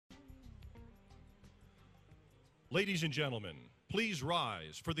Ladies and gentlemen, please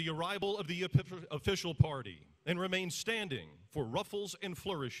rise for the arrival of the official party and remain standing for ruffles and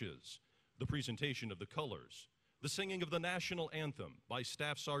flourishes, the presentation of the colors, the singing of the national anthem by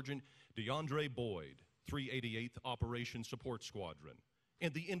Staff Sergeant DeAndre Boyd, 388th Operation Support Squadron,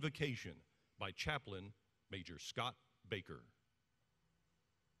 and the invocation by Chaplain Major Scott Baker.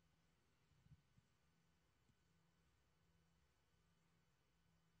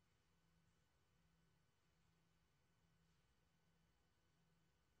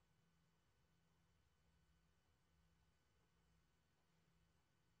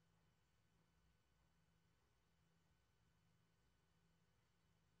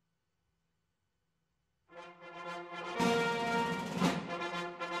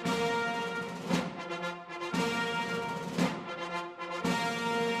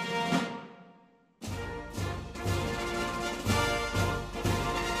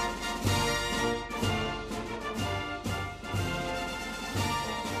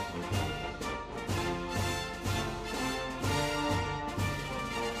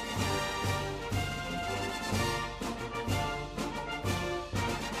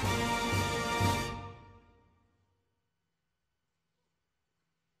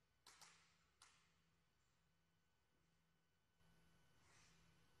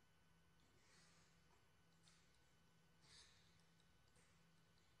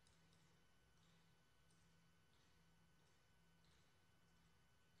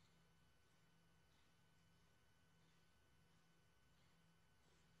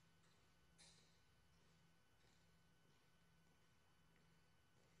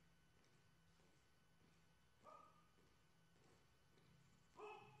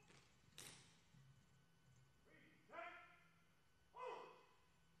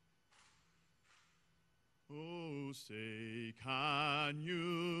 Oh, say, can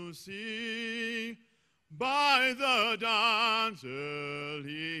you see by the dawn's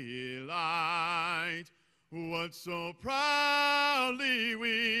early light what so proudly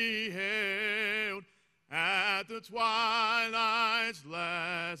we hailed at the twilight's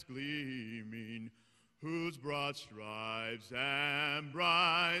last gleaming, whose broad stripes and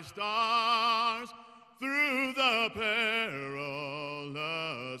bright stars through the perilous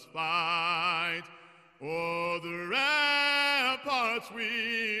fight o'er the ramparts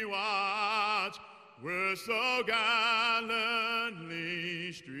we watch were so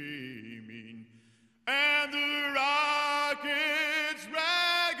gallantly streaming, and the rockets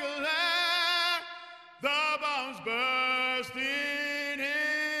regular, the bombs bursting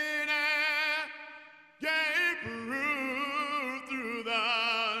in air, gave proof through the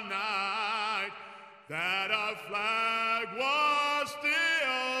night that our flag was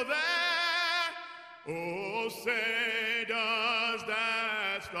still there. Oh, say does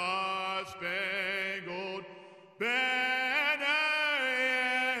that star-spangled banner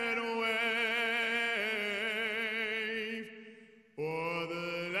yet wave o'er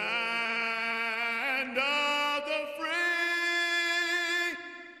the land of the free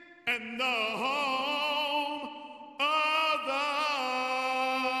and the home of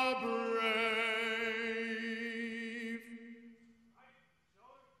the brave?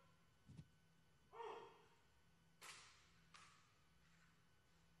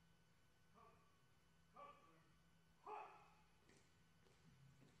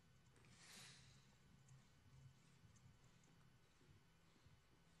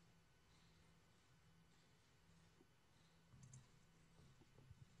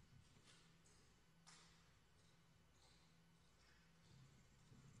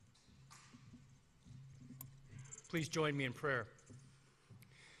 Please join me in prayer.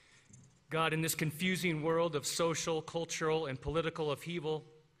 God, in this confusing world of social, cultural, and political upheaval,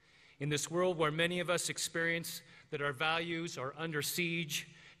 in this world where many of us experience that our values are under siege,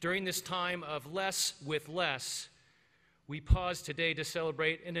 during this time of less with less, we pause today to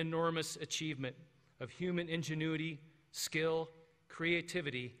celebrate an enormous achievement of human ingenuity, skill,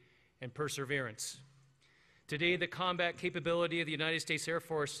 creativity, and perseverance. Today, the combat capability of the United States Air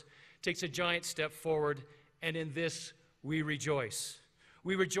Force takes a giant step forward, and in this we rejoice.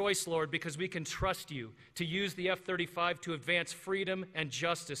 We rejoice, Lord, because we can trust you to use the F-35 to advance freedom and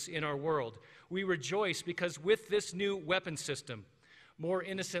justice in our world. We rejoice because with this new weapon system, more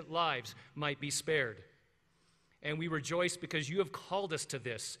innocent lives might be spared. And we rejoice because you have called us to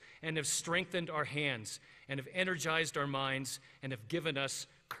this and have strengthened our hands and have energized our minds and have given us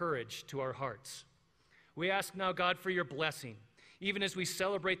courage to our hearts. We ask now, God, for your blessing, even as we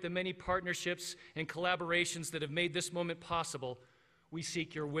celebrate the many partnerships and collaborations that have made this moment possible. We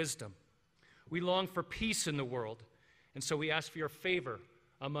seek your wisdom. We long for peace in the world, and so we ask for your favor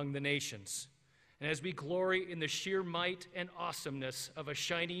among the nations. And as we glory in the sheer might and awesomeness of a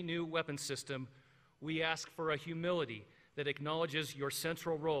shiny new weapon system, we ask for a humility that acknowledges your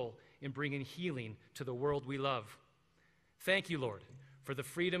central role in bringing healing to the world we love. Thank you, Lord, for the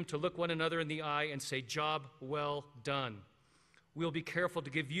freedom to look one another in the eye and say, "Job well done." We'll be careful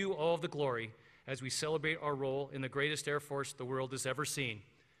to give you all the glory as we celebrate our role in the greatest Air Force the world has ever seen.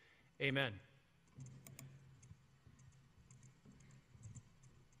 Amen.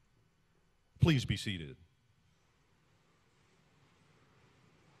 Please be seated.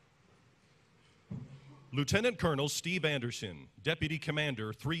 Lieutenant Colonel Steve Anderson, Deputy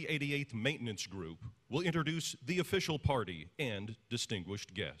Commander, 388th Maintenance Group, will introduce the official party and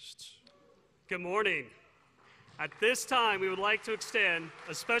distinguished guests. Good morning. At this time, we would like to extend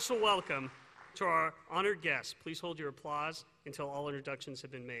a special welcome to our honored guests. Please hold your applause until all introductions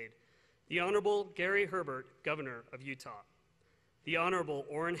have been made. The Honorable Gary Herbert, Governor of Utah. The Honorable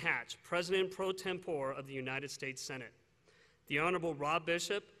Orrin Hatch, President pro tempore of the United States Senate. The Honorable Rob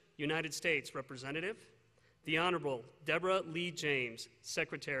Bishop, United States Representative. The Honorable Deborah Lee James,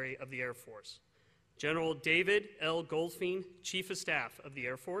 Secretary of the Air Force. General David L. Goldfein, Chief of Staff of the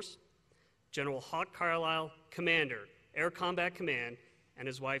Air Force. General Hawk Carlisle, Commander, Air Combat Command, and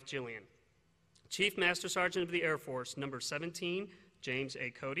his wife Jillian. Chief Master Sergeant of the Air Force, number 17, James A.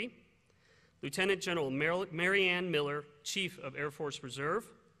 Cody. Lieutenant General Marianne Miller, Chief of Air Force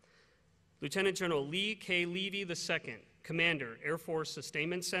Reserve. Lieutenant General Lee K. Levy II, Commander, Air Force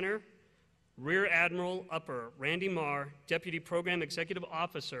Sustainment Center. Rear Admiral Upper Randy Marr, Deputy Program Executive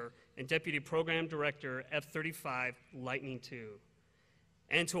Officer and Deputy Program Director, F-35 Lightning II.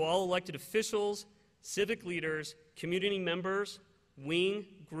 And to all elected officials, civic leaders, community members, wing,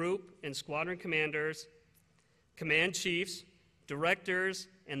 group, and squadron commanders, command chiefs, directors,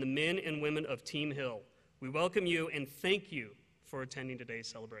 and the men and women of Team Hill. We welcome you and thank you for attending today's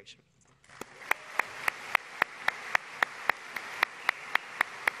celebration.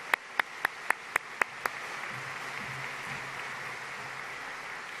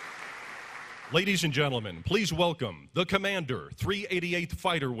 Ladies and gentlemen, please welcome the Commander, 388th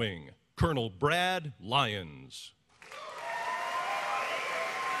Fighter Wing, Colonel Brad Lyons.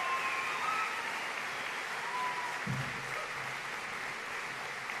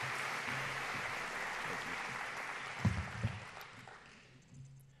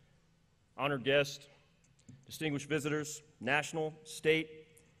 Honored guests, distinguished visitors, national, state,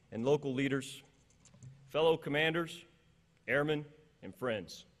 and local leaders, fellow commanders, airmen, and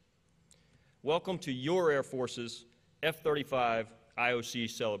friends. Welcome to your Air Force's F-35 IOC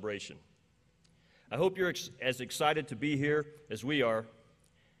celebration. I hope you're as excited to be here as we are,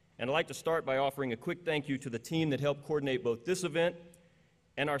 and I'd like to start by offering a quick thank you to the team that helped coordinate both this event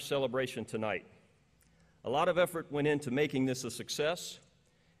and our celebration tonight. A lot of effort went into making this a success,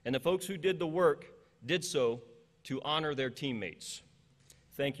 and the folks who did the work did so to honor their teammates.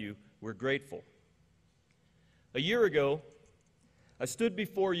 Thank you. We're grateful. A year ago, I stood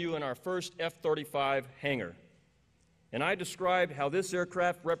before you in our first F-35 hangar, and I described how this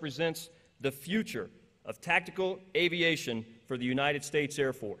aircraft represents the future of tactical aviation for the United States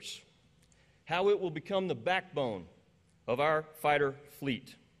Air Force, how it will become the backbone of our fighter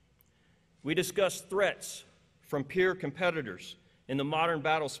fleet. We discussed threats from peer competitors in the modern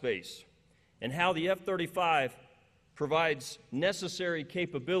battle space, and how the F-35 provides necessary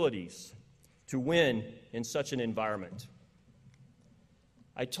capabilities to win in such an environment.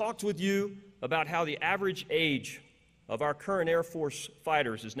 I talked with you about how the average age of our current Air Force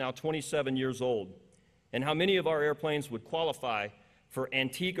fighters is now 27 years old, and how many of our airplanes would qualify for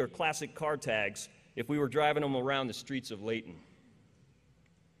antique or classic car tags if we were driving them around the streets of Layton.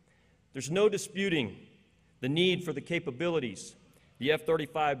 There's no disputing the need for the capabilities the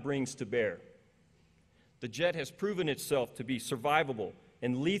F-35 brings to bear. The jet has proven itself to be survivable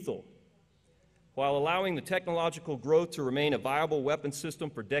and lethal, while allowing the technological growth to remain a viable weapon system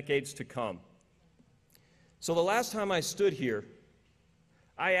for decades to come. So the last time I stood here,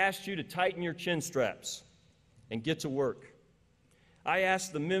 I asked you to tighten your chin straps and get to work. I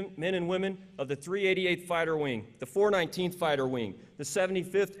asked the men and women of the 388th Fighter Wing, the 419th Fighter Wing, the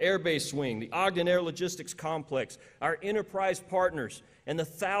 75th Air Base Wing, the Ogden Air Logistics Complex, our enterprise partners, and the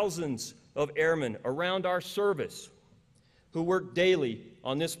thousands of airmen around our service who work daily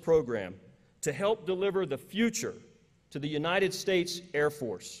on this program to help deliver the future to the United States Air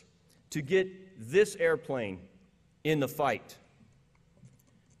Force, to get this airplane in the fight.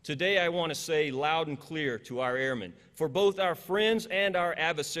 Today I want to say loud and clear to our airmen, for both our friends and our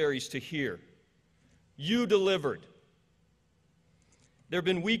adversaries to hear, you delivered. There have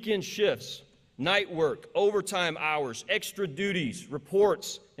been weekend shifts, night work, overtime hours, extra duties,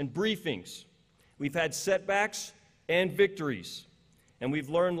 reports, and briefings. We've had setbacks and victories, and we've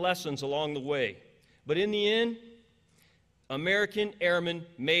learned lessons along the way. But in the end, American airmen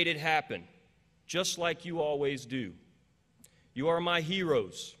made it happen, just like you always do. You are my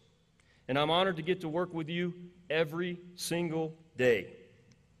heroes, and I'm honored to get to work with you every single day.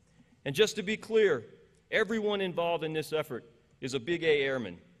 And just to be clear, everyone involved in this effort is a Big A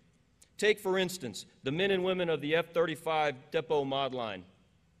airman. Take, for instance, the men and women of the F-35 depot mod line.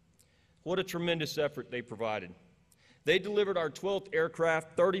 What a tremendous effort they provided. They delivered our 12th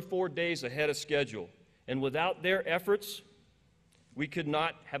aircraft 34 days ahead of schedule, and without their efforts, we could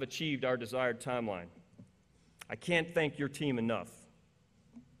not have achieved our desired timeline. I can't thank your team enough.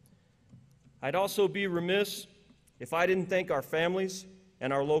 I'd also be remiss if I didn't thank our families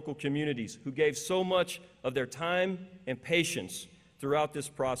and our local communities who gave so much of their time and patience throughout this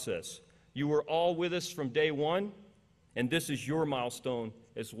process. You were all with us from day one, and this is your milestone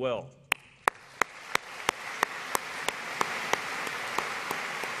as well.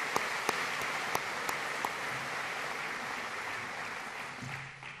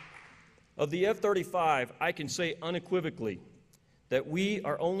 Of the F-35, I can say unequivocally that we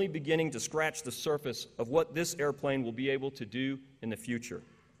are only beginning to scratch the surface of what this airplane will be able to do in the future.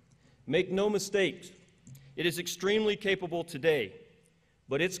 Make no mistake, it is extremely capable today,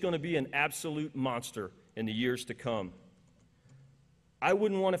 but it's going to be an absolute monster in the years to come. I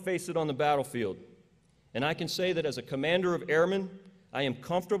wouldn't want to face it on the battlefield, and I can say that as a commander of airmen, I am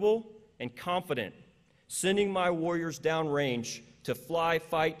comfortable and confident sending my warriors downrange to fly,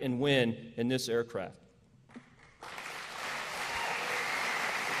 fight, and win in this aircraft.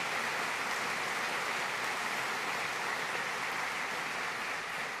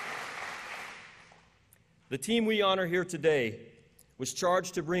 The team we honor here today was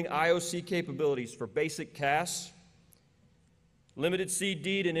charged to bring IOC capabilities for basic CAS, limited seed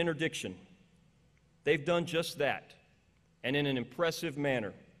deed, and interdiction. They've done just that, and in an impressive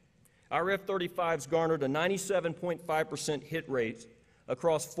manner. Our F-35s garnered a 97.5% hit rate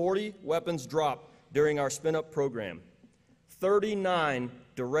across 40 weapons dropped during our spin-up program, 39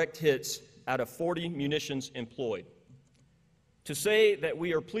 direct hits out of 40 munitions employed. To say that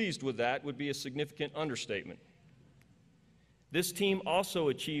we are pleased with that would be a significant understatement. This team also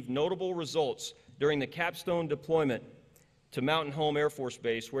achieved notable results during the capstone deployment to Mountain Home Air Force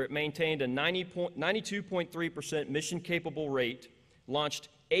Base, where it maintained a 92.3% mission-capable rate, launched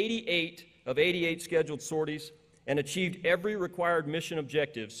 88 of 88 scheduled sorties, and achieved every required mission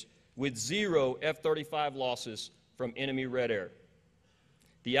objectives with 0 F-35 losses from enemy red air.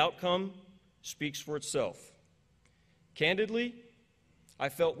 The outcome speaks for itself. Candidly, I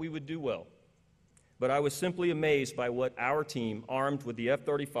felt we would do well, but I was simply amazed by what our team, armed with the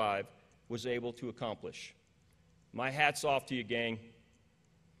F-35, was able to accomplish. My hat's off to you, gang.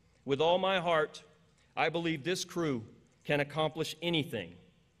 With all my heart, I believe this crew can accomplish anything.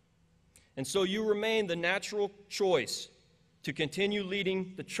 And so you remain the natural choice to continue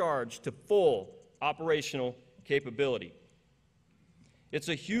leading the charge to full operational capability. It's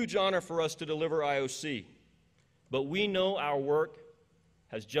a huge honor for us to deliver IOC, but we know our work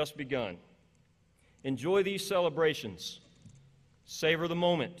has just begun. Enjoy these celebrations, savor the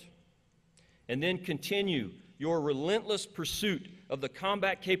moment, and then continue your relentless pursuit of the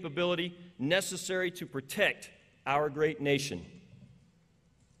combat capability necessary to protect our great nation.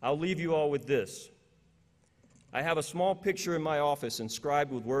 I'll leave you all with this. I have a small picture in my office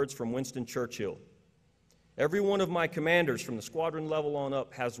inscribed with words from Winston Churchill. Every one of my commanders from the squadron level on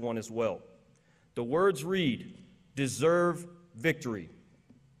up has one as well. The words read, "Deserve victory."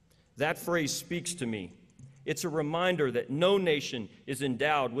 That phrase speaks to me. It's a reminder that no nation is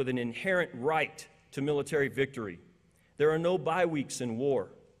endowed with an inherent right to military victory. There are no bye weeks in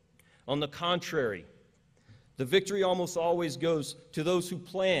war. On the contrary, the victory almost always goes to those who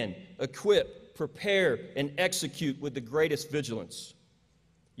plan, equip, prepare, and execute with the greatest vigilance.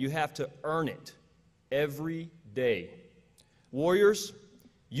 You have to earn it every day. Warriors,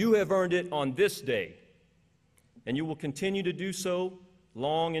 you have earned it on this day, and you will continue to do so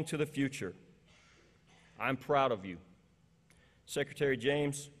long into the future. I'm proud of you. Secretary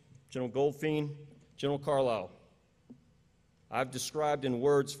James, General Goldfein, General Carlisle, I've described in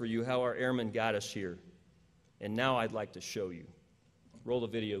words for you how our airmen got us here, and now I'd like to show you. Roll the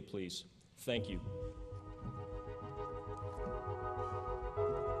video, please. Thank you.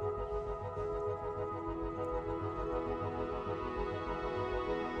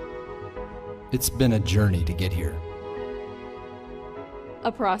 It's been a journey to get here.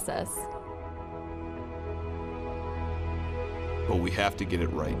 A process. But we have to get it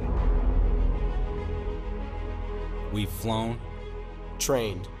right. We've flown,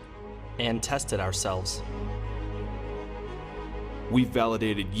 trained, and tested ourselves. We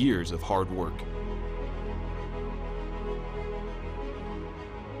validated years of hard work.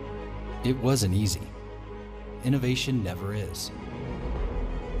 It wasn't easy. Innovation never is.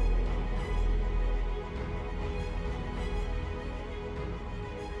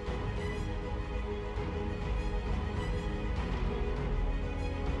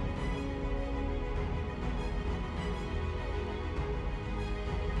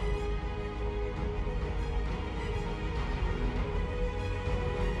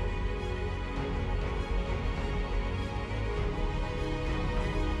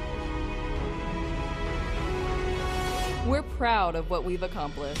 We're proud of what we've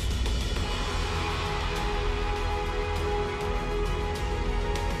accomplished.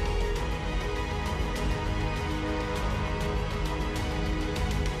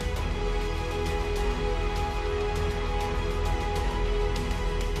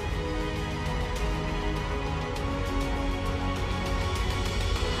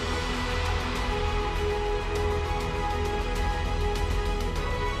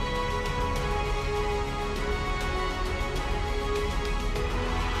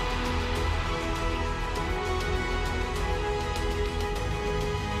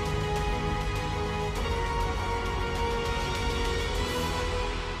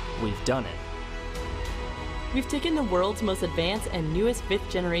 We've done it. We've taken the world's most advanced and newest 5th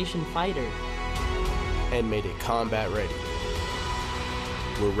generation fighter and made it combat ready.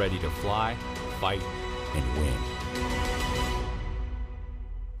 We're ready to fly, fight, and win.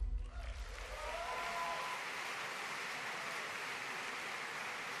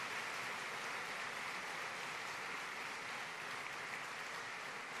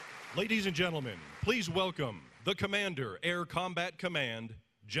 Ladies and gentlemen, please welcome the Commander, Air Combat Command,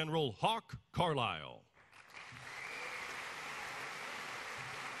 General Hawk Carlisle.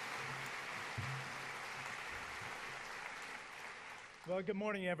 Well, good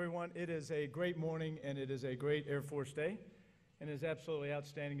morning, everyone. It is a great morning, and it is a great Air Force Day, and it is absolutely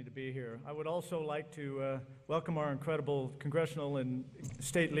outstanding to be here. I would also like to welcome our incredible congressional and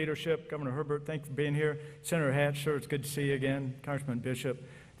state leadership. Governor Herbert, thank you for being here. Senator Hatch, sir, it's good to see you again. Congressman Bishop,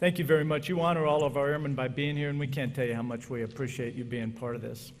 thank you very much. You honor all of our airmen by being here, and we can't tell you how much we appreciate you being part of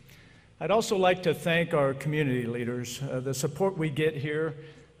this. I'd also like to thank our community leaders. The support we get here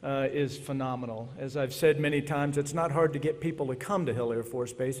is phenomenal. As I've said many times, it's not hard to get people to come to Hill Air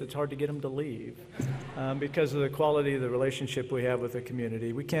Force Base. It's hard to get them to leave because of the quality of the relationship we have with the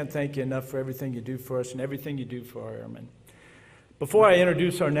community. We can't thank you enough for everything you do for us and everything you do for our airmen. Before I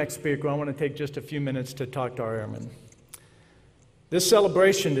introduce our next speaker, I want to take just a few minutes to talk to our airmen. This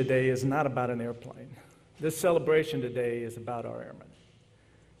celebration today is not about an airplane. This celebration today is about our airmen.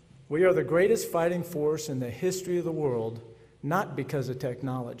 We are the greatest fighting force in the history of the world, not because of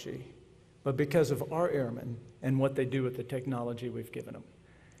technology, but because of our airmen and what they do with the technology we've given them.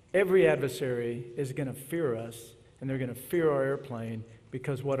 Every adversary is going to fear us, and they're going to fear our airplane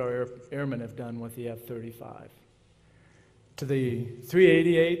because what our airmen have done with the F-35. To the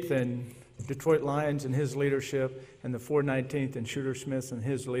 388th and Detroit Lions and his leadership, and the 419th and Shooter Smiths and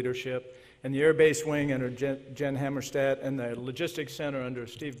his leadership, and the Air Base Wing under Jen Hammerstadt, and the Logistics Center under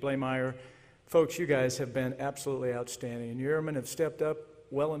Steve Blameyer. Folks, you guys have been absolutely outstanding, and your airmen have stepped up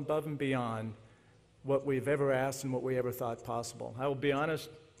well above and beyond what we've ever asked and what we ever thought possible. I will be honest,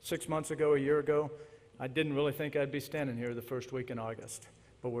 6 months ago, a year ago, I didn't really think I'd be standing here the first week in August.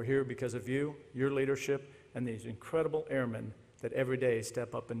 But we're here because of you, your leadership, and these incredible airmen that every day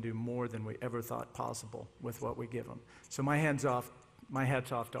step up and do more than we ever thought possible with what we give them. So my hat's off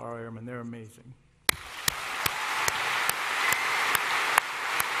to our airmen. They're amazing.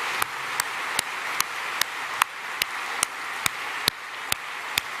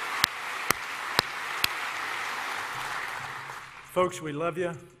 Folks, we love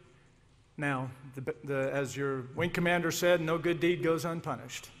you. Now, as your wing commander said, no good deed goes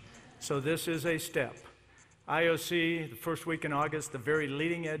unpunished. So this is a step. IOC, the first week in August, the very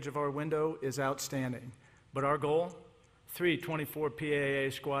leading edge of our window is outstanding. But our goal, 3 24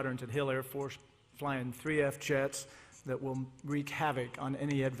 PAA squadrons at Hill Air Force flying 3 F jets that will wreak havoc on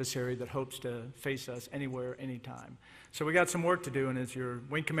any adversary that hopes to face us anywhere, anytime. So we got some work to do, and as your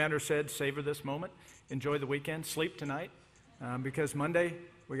wing commander said, savor this moment, enjoy the weekend, sleep tonight, because Monday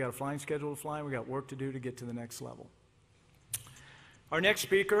we got a flying schedule to fly, and we got work to do to get to the next level. Our next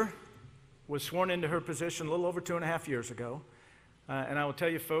speaker was sworn into her position a little over 2.5 years ago. And I will tell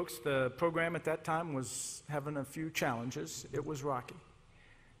you folks, the program at that time was having a few challenges. It was rocky.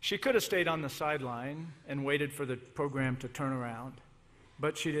 She could have stayed on the sideline and waited for the program to turn around,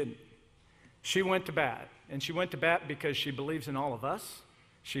 but she didn't. She went to bat, and she went to bat because she believes in all of us,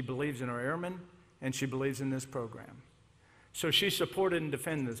 She believes in our airmen, and she believes in this program. So she supported and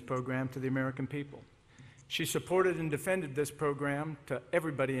defended this program to the American people. She supported and defended this program to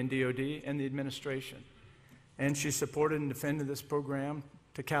everybody in DOD and the administration. And she supported and defended this program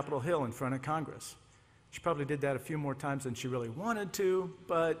to Capitol Hill in front of Congress. She probably did that a few more times than she really wanted to,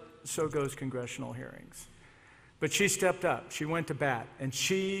 but so goes congressional hearings. But she stepped up, she went to bat, and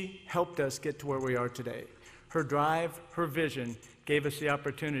she helped us get to where we are today. Her drive, her vision gave us the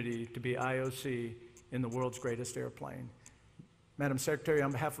opportunity to be IOC in the world's greatest airplane. Madam Secretary,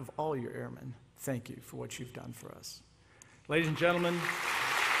 on behalf of all your airmen, thank you for what you've done for us. Ladies and gentlemen,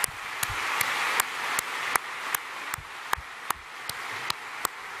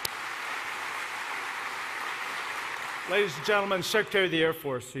 Secretary of the Air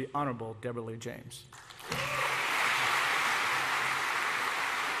Force, the Honorable Deborah Lee James.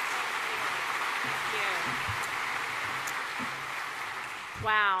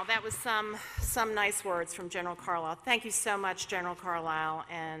 Wow, that was some nice words from General Carlisle. Thank you so much, General Carlisle,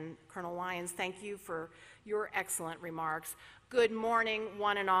 and Colonel Wyans, thank you for your excellent remarks. Good morning,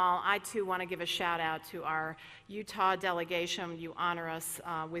 one and all. I, too, want to give a shout-out to our Utah delegation. You honor us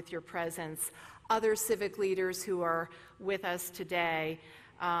with your presence. Other civic leaders who are with us today,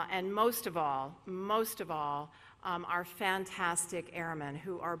 and most of all, our fantastic airmen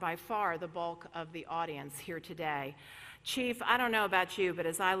who are by far the bulk of the audience here today. Chief, I don't know about you, but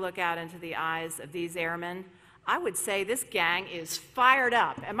as I look out into the eyes of these airmen, I would say this gang is fired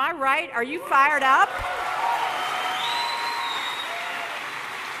up. Am I right? Are you fired up?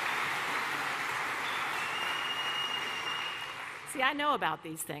 See, I know about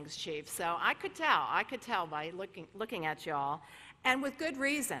these things, Chief, so I could tell by looking at y'all, and with good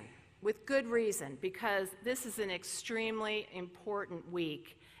reason, because this is an extremely important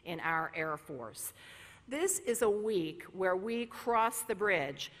week in our Air Force. This is a week where we cross the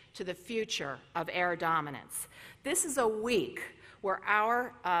bridge to the future of air dominance. This is a week where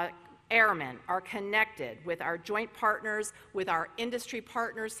our airmen are connected with our joint partners, with our industry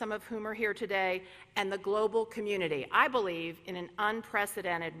partners, some of whom are here today, and the global community, I believe, in an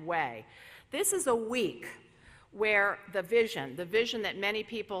unprecedented way. This is a week where the vision that many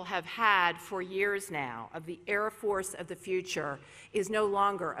people have had for years now of the Air Force of the future is no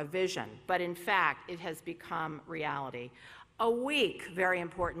longer a vision, but in fact, it has become reality. A week, very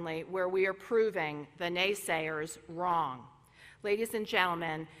importantly, where we are proving the naysayers wrong. Ladies and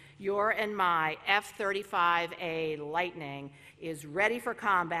gentlemen, your and my F-35A Lightning is ready for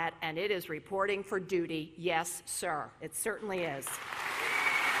combat, and it is reporting for duty. Yes, sir. It certainly is.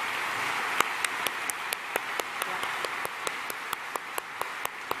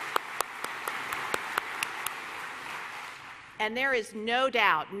 And there is no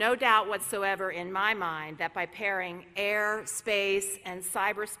doubt whatsoever in my mind that by pairing air, space, and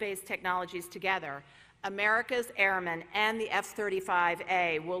cyberspace technologies together, America's airmen and the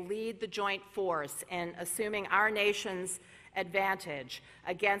F-35A will lead the joint force in assuming our nation's advantage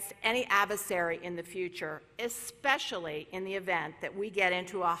against any adversary in the future, especially in the event that we get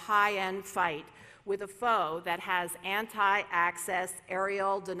into a high-end fight with a foe that has anti-access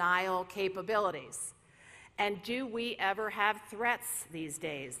aerial denial capabilities. And do we ever have threats these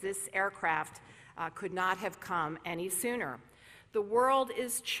days? This aircraft could not have come any sooner. The world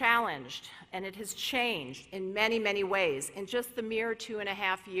is challenged, and it has changed in many, many ways in just the mere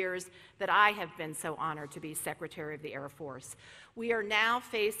 2.5 years that I have been so honored to be Secretary of the Air Force. We are now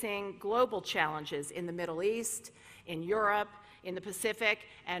facing global challenges in the Middle East, in Europe, in the Pacific,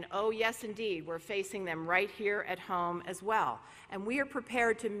 and oh yes indeed, we're facing them right here at home as well. And we are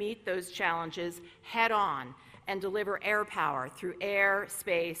prepared to meet those challenges head on and deliver air power through air,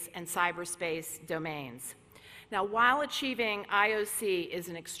 space, and cyberspace domains. Now, while achieving IOC is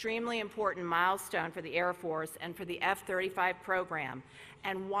an extremely important milestone for the Air Force and for the F-35 program,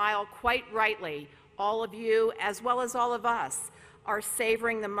 and while quite rightly all of you, as well as all of us, are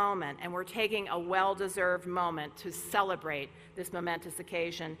savoring the moment, and we're taking a well-deserved moment to celebrate this momentous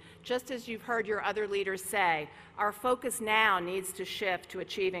occasion. Just as you've heard your other leaders say, our focus now needs to shift to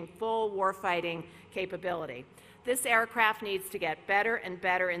achieving full warfighting capability. This aircraft needs to get better and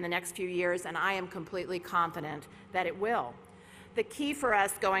better in the next few years, and I am completely confident that it will. The key for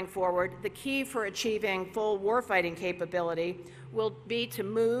us going forward, the key for achieving full warfighting capability will be to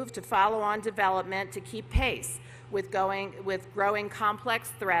move to follow-on development to keep pace with growing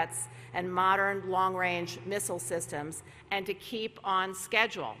complex threats and modern long-range missile systems, and to keep on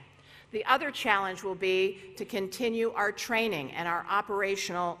schedule. The other challenge will be to continue our training and our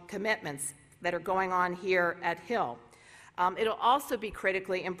operational commitments that are going on here at Hill. It'll also be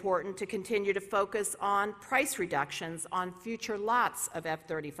critically important to continue to focus on price reductions on future lots of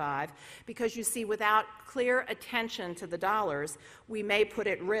F-35, because you see, without clear attention to the dollars, we may put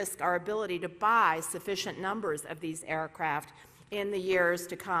at risk our ability to buy sufficient numbers of these aircraft in the years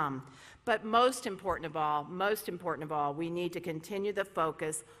to come. But most important of all, we need to continue the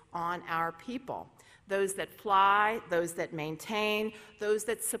focus on our people, those that fly, those that maintain, those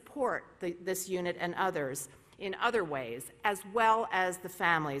that support this unit and others in other ways, as well as the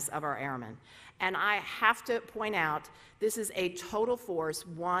families of our airmen. And I have to point out, this is a total force,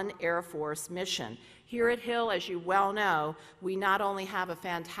 one Air Force mission. Here at Hill, as you well know, we not only have a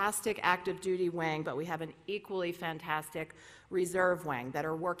fantastic active duty wing, but we have an equally fantastic reserve wing that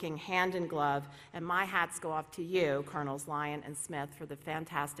are working hand in glove, and my hats go off to you, Colonels Lyon and Smith, for the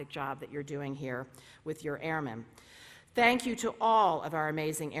fantastic job that you're doing here with your airmen. Thank you to all of our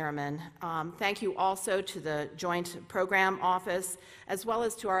amazing airmen. Thank you also to the Joint Program Office, as well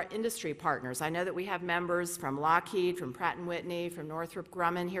as to our industry partners. I know that we have members from Lockheed, from Pratt & Whitney, from Northrop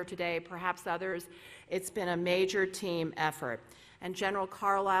Grumman here today, perhaps others. It's been a major team effort. And General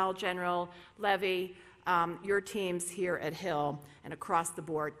Carlisle, General Levy, your teams here at Hill and across the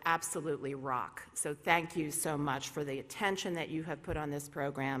board absolutely rock. So thank you so much for the attention that you have put on this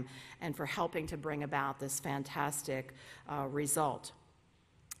program and for helping to bring about this fantastic result.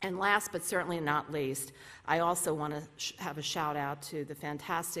 And last but certainly not least, I also want to have a shout out to the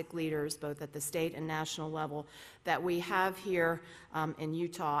fantastic leaders, both at the state and national level, that we have here in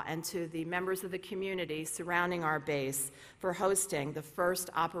Utah, and to the members of the community surrounding our base for hosting the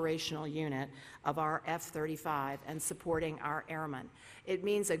first operational unit of our F-35 and supporting our airmen. It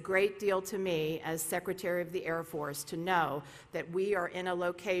means a great deal to me as Secretary of the Air Force to know that we are in a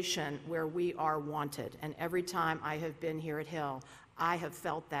location where we are wanted. And every time I have been here at Hill, I have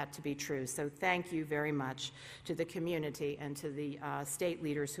felt that to be true. So thank you very much to the community and to the state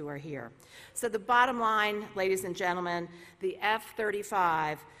leaders who are here. So the bottom line, ladies and gentlemen, the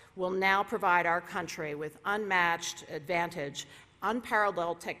F-35 will now provide our country with unmatched advantage,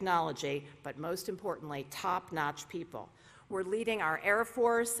 unparalleled technology, but most importantly, top-notch people. We're leading our Air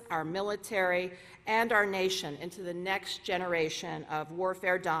Force, our military, and our nation into the next generation of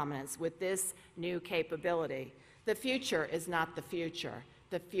warfare dominance with this new capability. The future is not the future.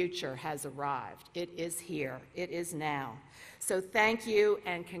 The future has arrived. It is here. It is now. So thank you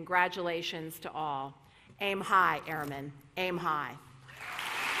and congratulations to all. Aim high, airmen. Aim high.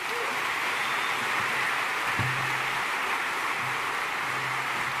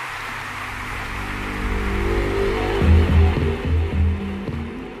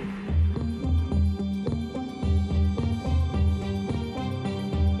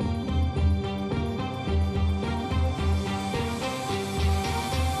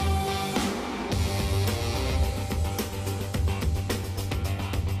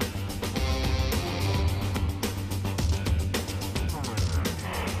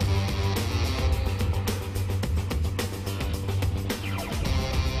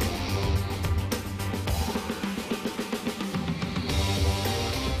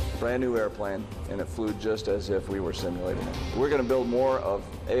 Brand new airplane, and it flew just as if we were simulating it. We're going to build more of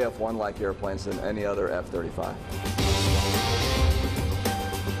AF-1-like airplanes than any other F-35.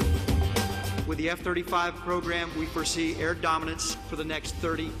 With the F-35 program, we foresee air dominance for the next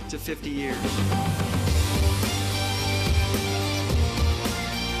 30 to 50 years.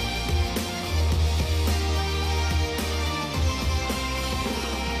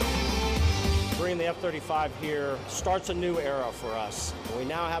 Bringing the F-35 here starts a new era for us. We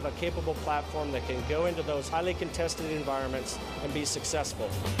now have a capable platform that can go into those highly contested environments and be successful.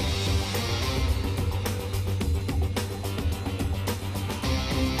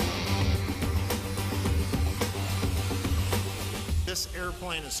 This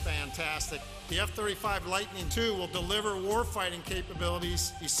airplane is fantastic. The F-35 Lightning II will deliver warfighting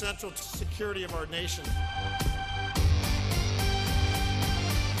capabilities essential to the security of our nation.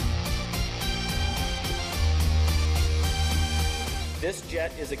 This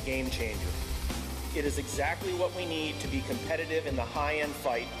jet is a game changer. It is exactly what we need to be competitive in the high-end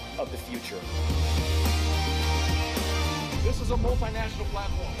fight of the future. This is a multinational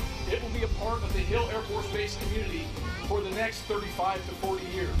platform. It will be a part of the Hill Air Force Base community for the next 35 to 40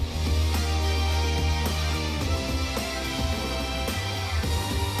 years.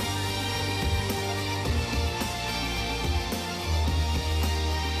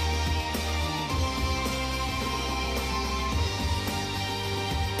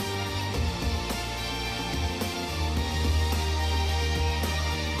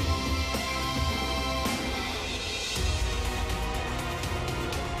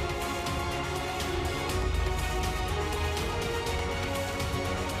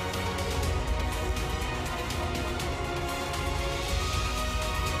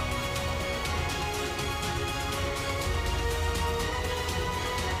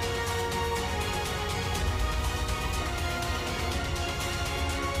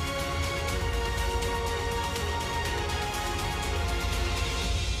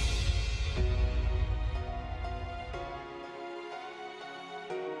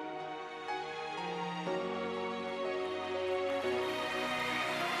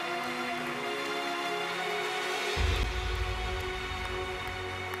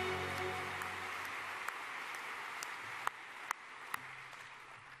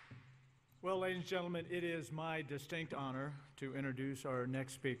 ladies and gentlemen, it is my distinct honor to introduce our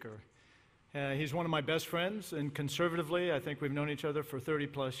next speaker. He's one of my best friends, and conservatively, I think we've known each other for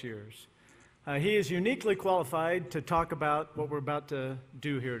 30-plus years. He is uniquely qualified to talk about what we're about to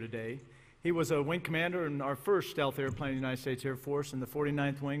do here today. He was a wing commander in our first stealth airplane in the United States Air Force in the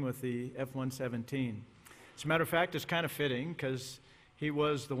 49th Wing with the F-117. As a matter of fact, it's kind of fitting because he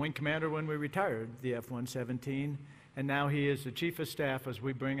was the wing commander when we retired the F-117, and now he is the Chief of Staff as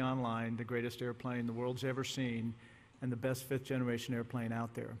we bring online the greatest airplane the world's ever seen and the best fifth-generation airplane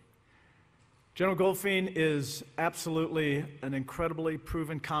out there. General Goldfein is absolutely an incredibly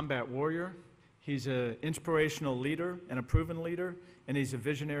proven combat warrior. He's an inspirational leader and a proven leader, and he's a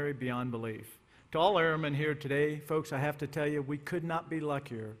visionary beyond belief. To all airmen here today, folks, I have to tell you, we could not be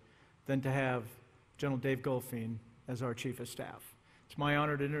luckier than to have General Dave Goldfein as our Chief of Staff. It's my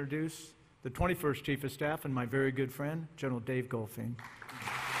honor to introduce the 21st Chief of Staff and my very good friend, General Dave Goldfein.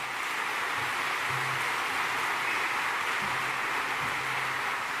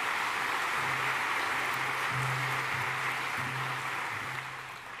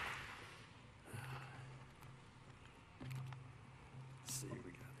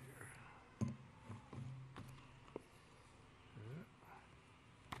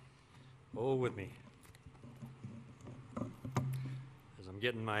 With me. As I'm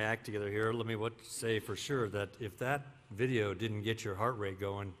getting my act together here, let me say for sure that if that video didn't get your heart rate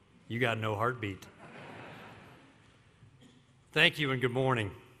going, you got no heartbeat. Thank you and good morning.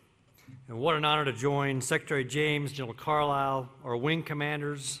 And what an honor to join Secretary James, General Carlisle, our wing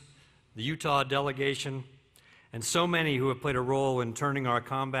commanders, the Utah delegation, and so many who have played a role in turning our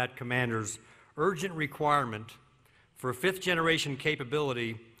combat commanders' urgent requirement for fifth-generation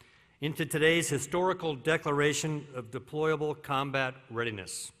capability into today's historical declaration of deployable combat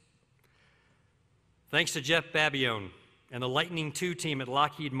readiness. Thanks to Jeff Babione and the Lightning II team at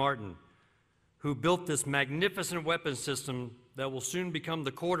Lockheed Martin, who built this magnificent weapons system that will soon become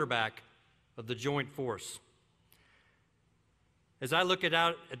the quarterback of the Joint Force. As I look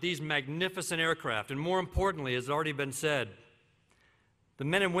at these magnificent aircraft, and more importantly, as already been said, the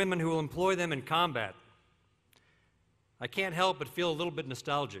men and women who will employ them in combat, I can't help but feel a little bit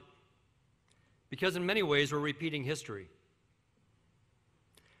nostalgic. Because in many ways, we're repeating history.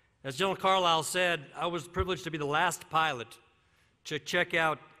 As General Carlisle said, I was privileged to be the last pilot to check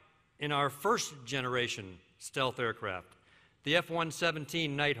out in our first generation stealth aircraft, the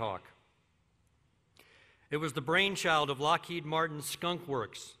F-117 Nighthawk. It was the brainchild of Lockheed Martin's Skunk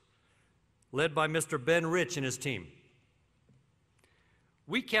Works, led by Mr. Ben Rich and his team.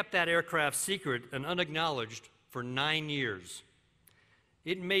 We kept that aircraft secret and unacknowledged for 9 years.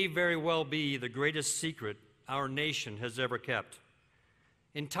 It may very well be the greatest secret our nation has ever kept.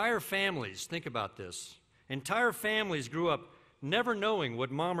 Entire families, think about this, entire families grew up never knowing what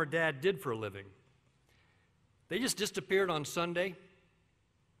mom or dad did for a living. They just disappeared on Sunday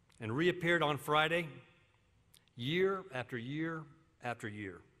and reappeared on Friday, year after year after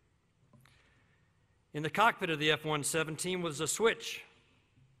year. In the cockpit of the F-117 was a switch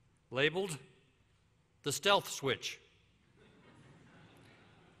labeled the stealth switch.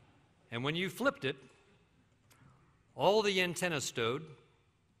 And when you flipped it, all the antennas stowed,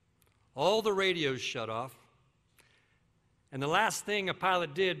 all the radios shut off, and the last thing a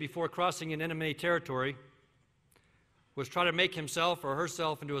pilot did before crossing an enemy territory was try to make himself or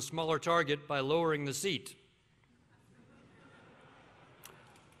herself into a smaller target by lowering the seat.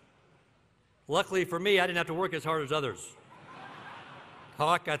 Luckily for me, I didn't have to work as hard as others.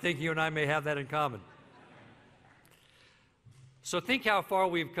 Hawk, I think you and I may have that in common. So think how far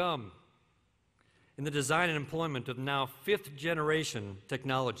we've come in the design and employment of now fifth-generation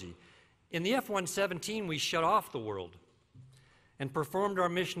technology. In the F-117, we shut off the world and performed our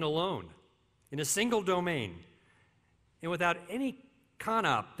mission alone in a single domain and without any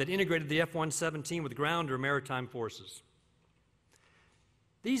CONOP that integrated the F-117 with ground or maritime forces.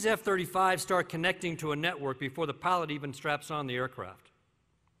 These F-35s start connecting to a network before the pilot even straps on the aircraft.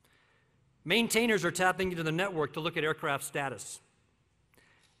 Maintainers are tapping into the network to look at aircraft status.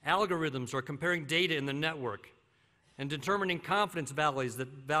 Algorithms are comparing data in the network and determining confidence values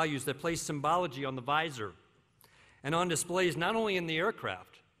that place symbology on the visor and on displays not only in the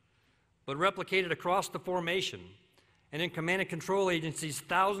aircraft, but replicated across the formation and in command and control agencies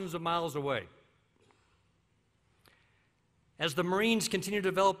thousands of miles away. As the Marines continue to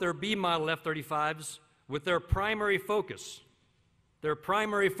develop their B-model F-35s with their primary focus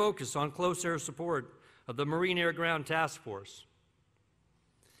on close air support of the Marine Air Ground Task Force,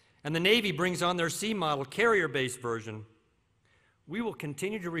 and the Navy brings on their C-model carrier-based version, we will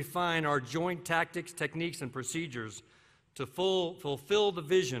continue to refine our joint tactics, techniques, and procedures to fulfill the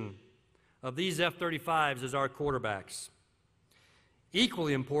vision of these F-35s as our quarterbacks.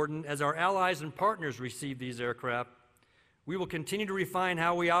 Equally important, as our allies and partners receive these aircraft, we will continue to refine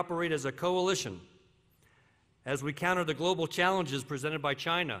how we operate as a coalition as we counter the global challenges presented by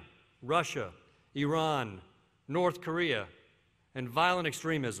China, Russia, Iran, North Korea, and violent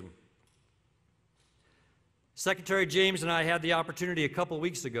extremism. Secretary James and I had the opportunity a couple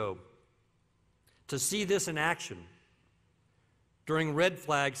weeks ago to see this in action during Red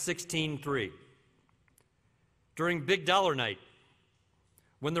Flag 16-3, during Big Dollar Night,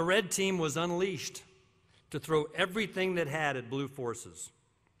 when the Red Team was unleashed to throw everything that had at Blue forces.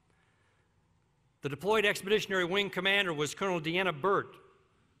 The deployed Expeditionary Wing Commander was Colonel Deanna Burt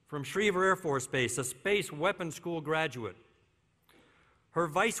from Schriever Air Force Base, a Space Weapons School graduate. Her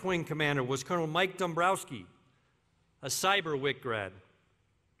Vice Wing Commander was Colonel Mike Dombrowski, a Cyber WIC grad.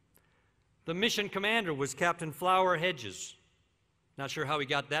 The Mission Commander was Captain Flower Hedges. Not sure how he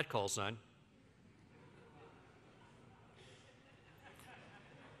got that call sign.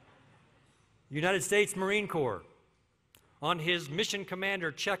 United States Marine Corps on his Mission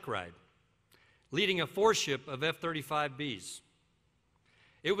Commander check ride, leading a 4-ship of F-35Bs.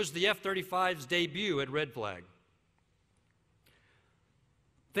 It was the F-35's debut at Red Flag.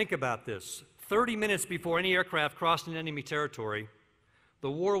 Think about this. 30 minutes before any aircraft crossed into enemy territory,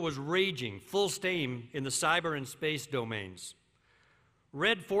 the war was raging full steam in the cyber and space domains.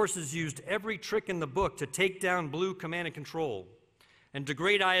 Red forces used every trick in the book to take down Blue command and control and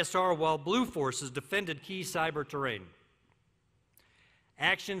degrade ISR while Blue forces defended key cyber terrain.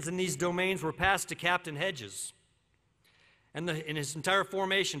 Actions in these domains were passed to Captain Hedges and in his entire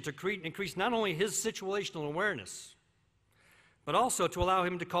formation to increase not only his situational awareness, but also to allow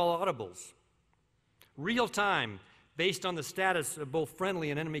him to call audibles, real time, based on the status of both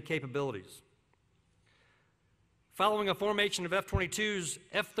friendly and enemy capabilities. Following a formation of F-22s,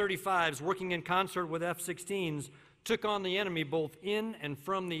 F-35s working in concert with F-16s took on the enemy both in and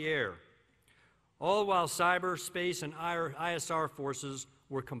from the air, all while cyber, space, and ISR forces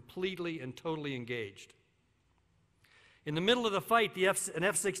were completely and totally engaged. In the middle of the fight, an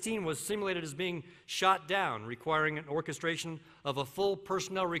F-16 was simulated as being shot down, requiring an orchestration of a full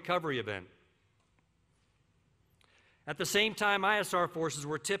personnel recovery event. At the same time, ISR forces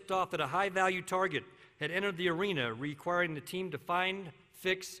were tipped off that a high-value target had entered the arena, requiring the team to find,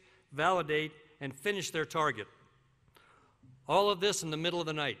 fix, validate, and finish their target. All of this in the middle of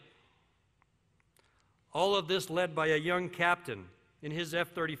the night. All of this led by a young captain in his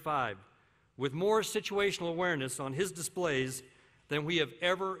F-35 with more situational awareness on his displays than we have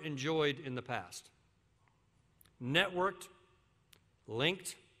ever enjoyed in the past. Networked,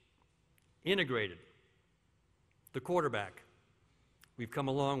 linked, integrated. The quarterback. We've come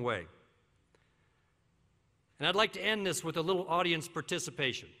a long way. And I'd like to end this with a little audience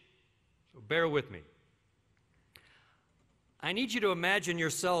participation, so bear with me. I need you to imagine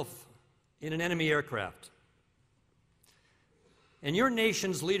yourself in an enemy aircraft, and your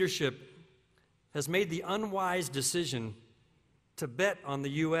nation's leadership has made the unwise decision to bet on the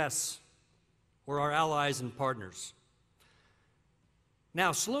U.S. or our allies and partners.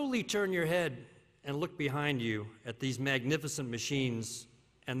 Now, slowly turn your head and look behind you at these magnificent machines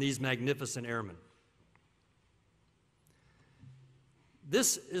and these magnificent airmen.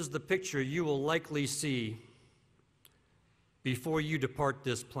 This is the picture you will likely see before you depart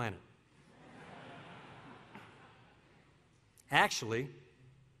this planet. Actually,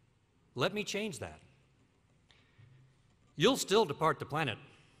 let me change that. You'll still depart the planet,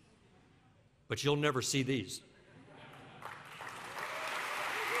 but you'll never see these.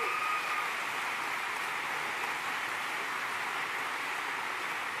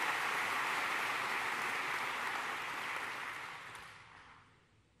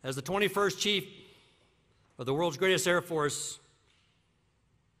 As the 21st Chief of the world's greatest Air Force,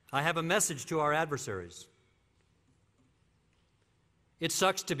 I have a message to our adversaries. It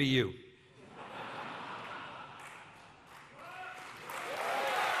sucks to be you.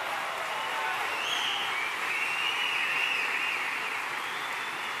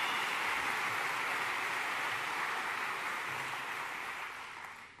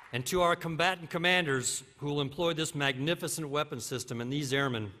 And to our combatant commanders who will employ this magnificent weapon system and these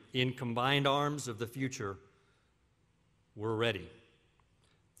airmen in combined arms of the future, we're ready.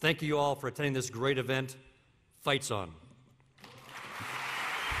 Thank you all for attending this great event. Fight's on.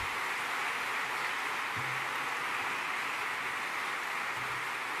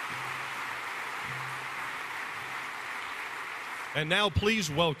 And now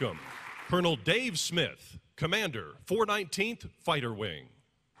please welcome Colonel Dave Smith, Commander, 419th Fighter Wing.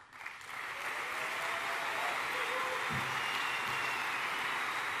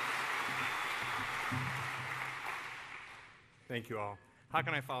 Thank you all. How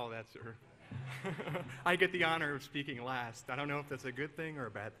can I follow that, sir? I get the honor of speaking last. I don't know if that's a good thing or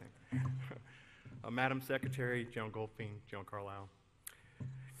a bad thing. Madam Secretary, General Goldfein, General Carlisle,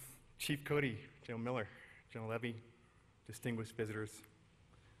 Chief Cody, General Miller, General Levy, distinguished visitors,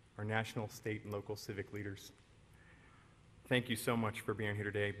 our national, state, and local civic leaders. Thank you so much for being here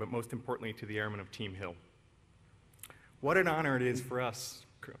today, but most importantly to the Airmen of Team Hill. What an honor it is for us,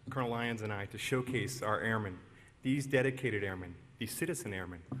 Colonel Lyons and I, to showcase our airmen, these dedicated airmen, these citizen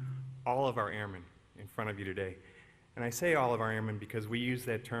airmen, all of our airmen in front of you today. And I say all of our airmen because we use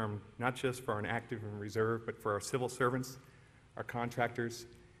that term not just for our active and reserve, but for our civil servants, our contractors,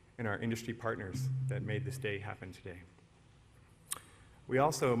 and our industry partners that made this day happen today. We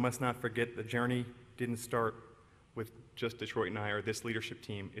also must not forget the journey didn't start with just Detroit and I or this leadership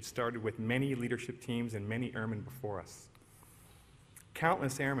team. It started with many leadership teams and many airmen before us.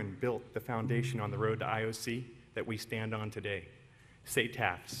 Countless airmen built the foundation on the road to IOC that we stand on today.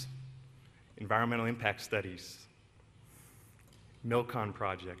 SATAFs, environmental impact studies, MILCON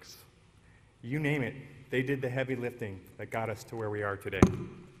projects, you name it, they did the heavy lifting that got us to where we are today.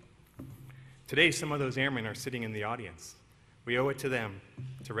 Today, some of those airmen are sitting in the audience. We owe it to them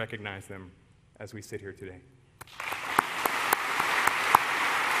to recognize them as we sit here today.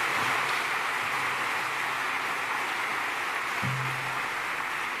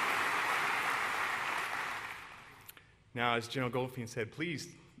 Now, as General Goldfein said, please,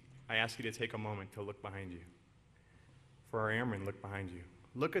 I ask you to take a moment to look behind you. For our airmen, look behind you.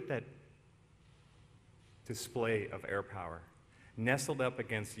 Look at that display of air power, nestled up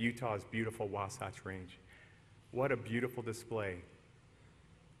against Utah's beautiful Wasatch Range. What a beautiful display,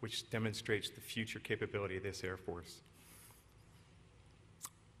 which demonstrates the future capability of this Air Force.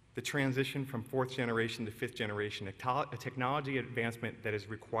 The transition from 4th generation to 5th generation, a technology advancement that is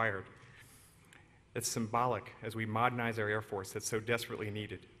required. That's symbolic as we modernize our Air Force that's so desperately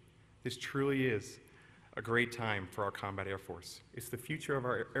needed. This truly is a great time for our combat Air Force. It's the future of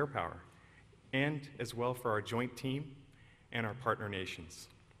our air power, and as well for our joint team and our partner nations.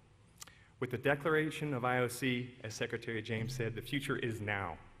 With the declaration of IOC, as Secretary James said, the future is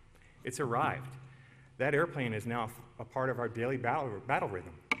now. It's arrived. That airplane is now a part of our daily battle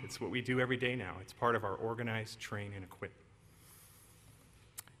rhythm. It's what we do every day now. It's part of our organize, train, and equip.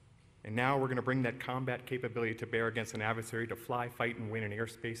 And now we're going to bring that combat capability to bear against an adversary to fly, fight, and win in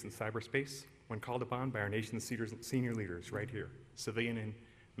airspace and cyberspace when called upon by our nation's senior leaders right here, civilian and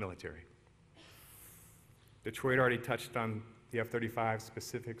military. Detroit already touched on the F-35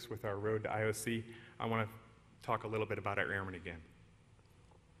 specifics with our road to IOC. I want to talk a little bit about our airmen again.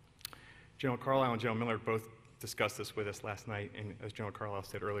 General Carlisle and General Miller both discussed this with us last night, and as General Carlisle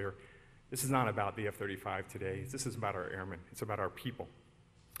said earlier, this is not about the F-35 today. This is about our airmen. It's about our people.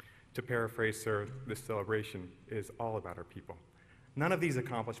 To paraphrase, sir, this celebration is all about our people. None of these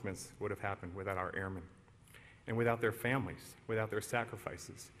accomplishments would have happened without our airmen and without their families, without their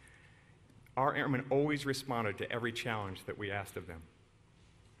sacrifices. Our airmen always responded to every challenge that we asked of them.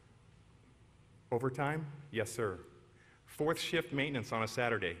 Overtime? Yes, sir. 4th shift maintenance on a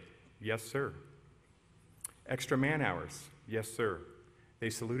Saturday? Yes, sir. Extra man hours? Yes, sir. They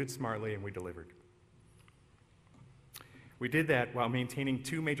saluted smartly and we delivered. We did that while maintaining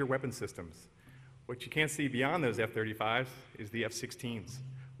 2 major weapon systems. What you can't see beyond those F-35s is the F-16s.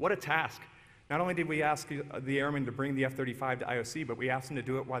 What a task. Not only did we ask the airmen to bring the F-35 to IOC, but we asked them to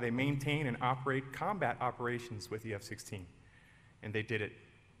do it while they maintain and operate combat operations with the F-16. And they did it.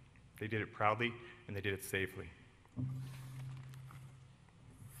 They did it proudly, and they did it safely.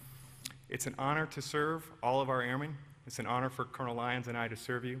 It's an honor to serve all of our airmen. It's an honor for Colonel Lyons and I to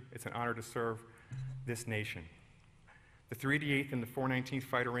serve you. It's an honor to serve this nation. The 388th and the 419th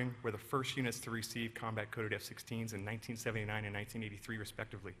Fighter Wing were the first units to receive combat-coded F-16s in 1979 and 1983,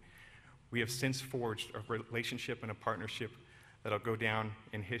 respectively. We have since forged a relationship and a partnership that'll go down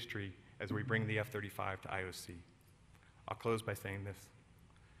in history as we bring the F-35 to IOC. I'll close by saying this.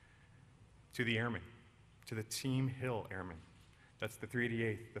 To the airmen, to the Team Hill airmen, that's the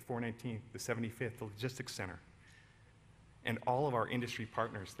 388th, the 419th, the 75th, the Logistics Center, and all of our industry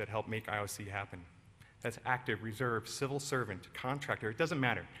partners that help make IOC happen. That's active, reserve, civil servant, contractor, it doesn't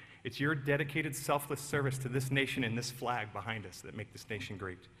matter. It's your dedicated, selfless service to this nation and this flag behind us that make this nation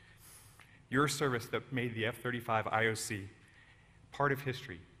great. Your service that made the F-35 IOC part of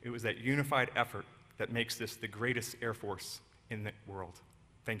history. It was that unified effort that makes this the greatest Air Force in the world.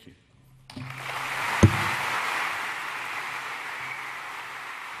 Thank you.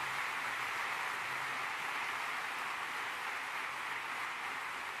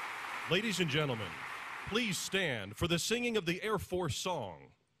 Ladies and gentlemen, please stand for the singing of the Air Force song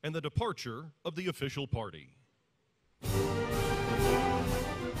and the departure of the official party.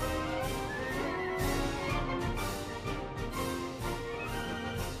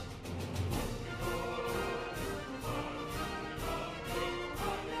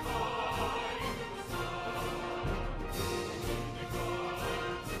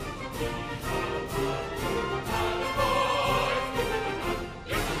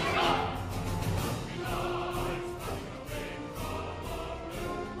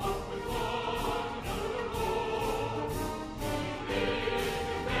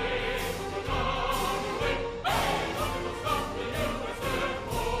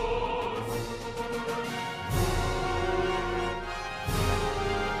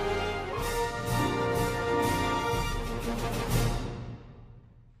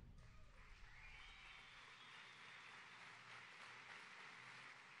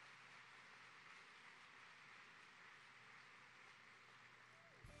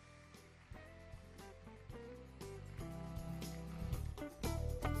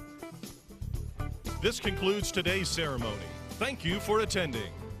 This concludes today's ceremony. Thank you for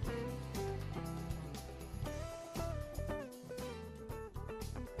attending.